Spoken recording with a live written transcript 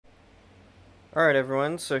Alright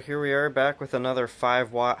everyone, so here we are back with another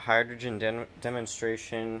 5-watt hydrogen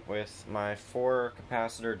demonstration with my 4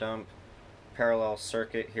 capacitor dump parallel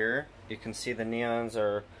circuit here. You can see the neons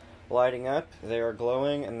are lighting up, they are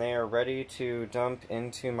glowing, and they are ready to dump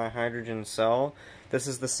into my hydrogen cell. This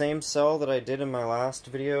is the same cell that I did in my last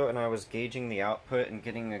video, and I was gauging the output and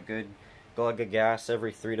getting a good glug of gas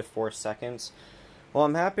every 3 to 4 seconds. Well,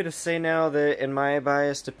 I'm happy to say now that, in my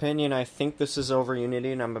biased opinion, I think this is over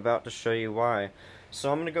unity, and I'm about to show you why. So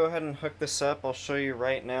I'm going to go ahead and hook this up. I'll show you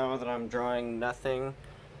right now that I'm drawing nothing.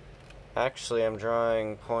 Actually, I'm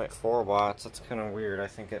drawing 0.4 watts. That's kind of weird. I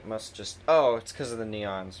think it must just... Oh, it's because of the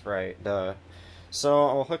neons. Right, duh. So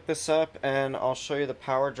I'll hook this up, and I'll show you the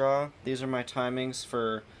power draw. These are my timings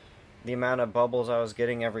for the amount of bubbles I was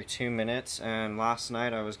getting every 2 minutes, and last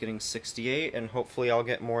night I was getting 68, and hopefully I'll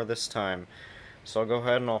get more this time. So I'll go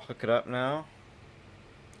ahead and I'll hook it up now.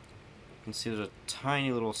 You can see there's a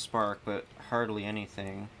tiny little spark, but hardly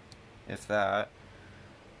anything, if that.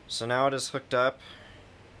 So now it is hooked up,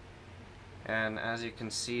 and as you can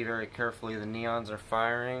see very carefully, the neons are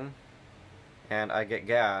firing, and I get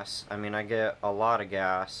gas. I mean, I get a lot of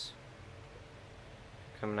gas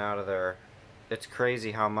coming out of there. It's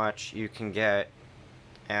crazy how much you can get,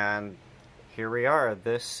 and here we are.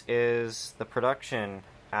 This is the production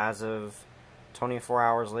as of 24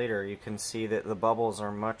 hours later. You can see that the bubbles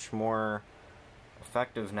are much more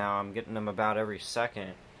effective now. I'm getting them about every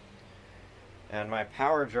second. And my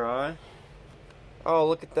power draw, oh,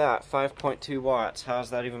 look at that, 5.2 watts.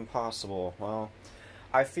 How's that even possible? Well,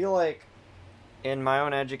 I feel like, in my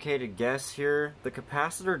own educated guess here, the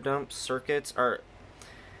capacitor dump circuits are,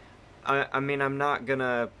 I mean, I'm not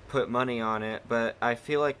gonna put money on it, but I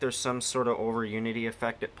feel like there's some sort of over unity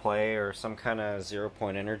effect at play, or some kind of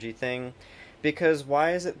 0-point energy thing. Because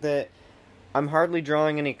why is it that I'm hardly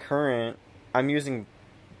drawing any current, I'm using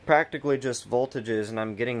practically just voltages, and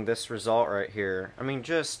I'm getting this result right here? I mean,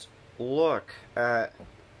 just look at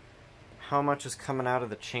how much is coming out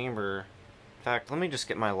of the chamber. In fact, let me just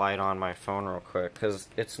get my light on my phone real quick, because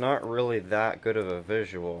it's not really that good of a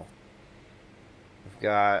visual. We've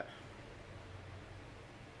got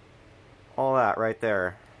all that right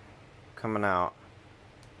there coming out.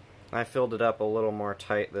 I filled it up a little more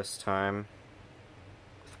tight this time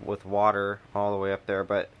with water all the way up there,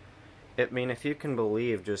 but I mean, if you can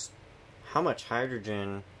believe just how much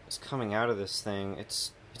hydrogen is coming out of this thing,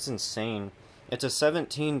 it's insane. It's a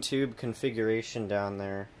 17 tube configuration down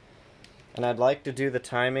there, and I'd like to do the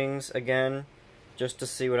timings again just to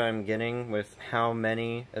see what I'm getting with how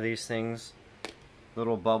many of these things,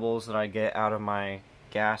 little bubbles that I get out of my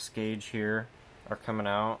gas gauge here, are coming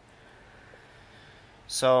out.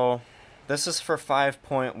 So this is for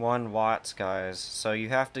 5.1 watts, guys. So you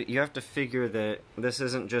have to figure that this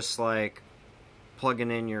isn't just like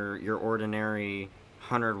plugging in your ordinary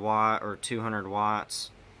 100 watt or 200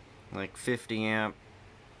 watts, like 50 amp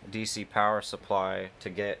DC power supply to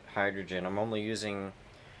get hydrogen. I'm only using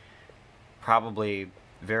probably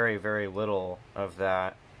very, very little of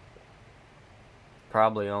that.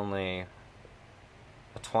 Probably only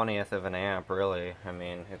a 20th of an amp, really. I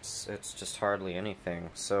mean, it's just hardly anything.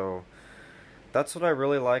 So that's what I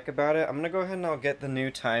really like about it. I'm going to go ahead and I'll get the new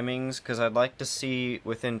timings, because I'd like to see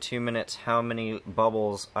within 2 minutes how many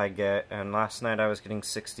bubbles I get. And last night I was getting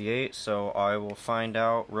 68, so I will find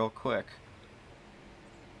out real quick.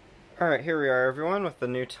 Alright, here we are, everyone, with the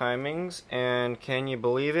new timings. And can you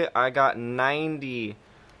believe it? I got 90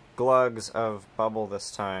 glugs of bubble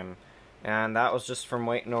this time. And that was just from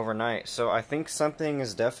waiting overnight. So I think something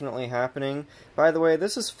is definitely happening. By the way,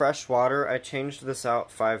 this is fresh water. I changed this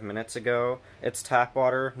out 5 minutes ago. It's tap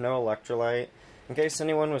water, no electrolyte. In case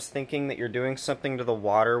anyone was thinking that you're doing something to the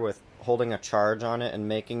water with holding a charge on it and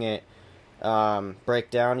making it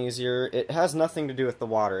break down easier, it has nothing to do with the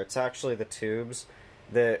water. It's actually the tubes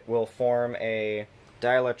that will form a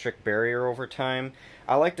dielectric barrier over time.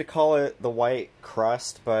 I like to call it the white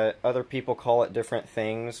crust, but other people call it different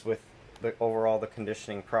things with the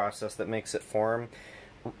conditioning process that makes it form.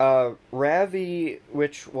 Ravi,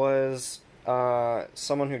 which was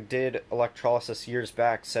someone who did electrolysis years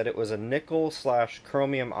back, said it was a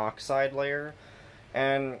nickel/chromium oxide layer.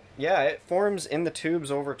 And yeah, it forms in the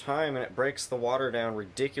tubes over time, and it breaks the water down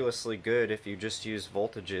ridiculously good if you just use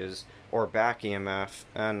voltages or back EMF.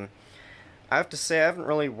 And I have to say, I haven't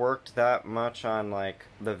really worked that much on like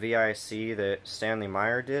the VIC that Stanley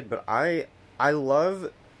Meyer did, but I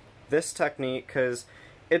love this technique because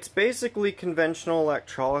it's basically conventional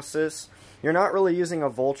electrolysis. You're not really using a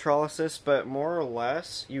voltrolysis, but more or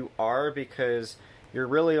less you are, because you're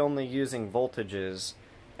really only using voltages,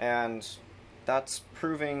 and that's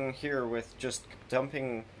proving here with just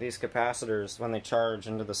dumping these capacitors when they charge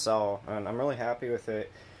into the cell, and I'm really happy with it.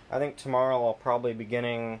 I think tomorrow I'll probably be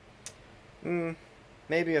getting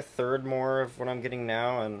maybe a third more of what I'm getting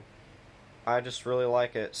now, and I just really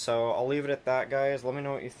like it. So I'll leave it at that, guys. Let me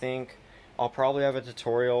know what you think. I'll probably have a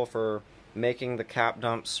tutorial for making the cap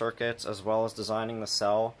dump circuits as well as designing the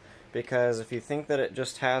cell, because if you think that it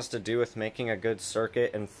just has to do with making a good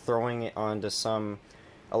circuit and throwing it onto some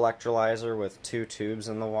electrolyzer with 2 tubes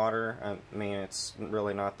in the water, I mean, it's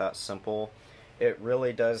really not that simple. It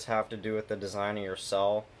really does have to do with the design of your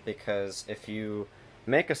cell, because if you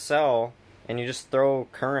make a cell and you just throw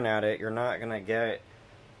current at it, you're not going to get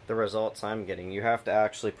the results I'm getting. You have to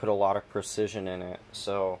actually put a lot of precision in it.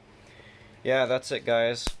 So yeah, that's it,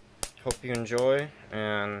 guys. Hope you enjoy,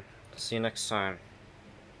 and see you next time.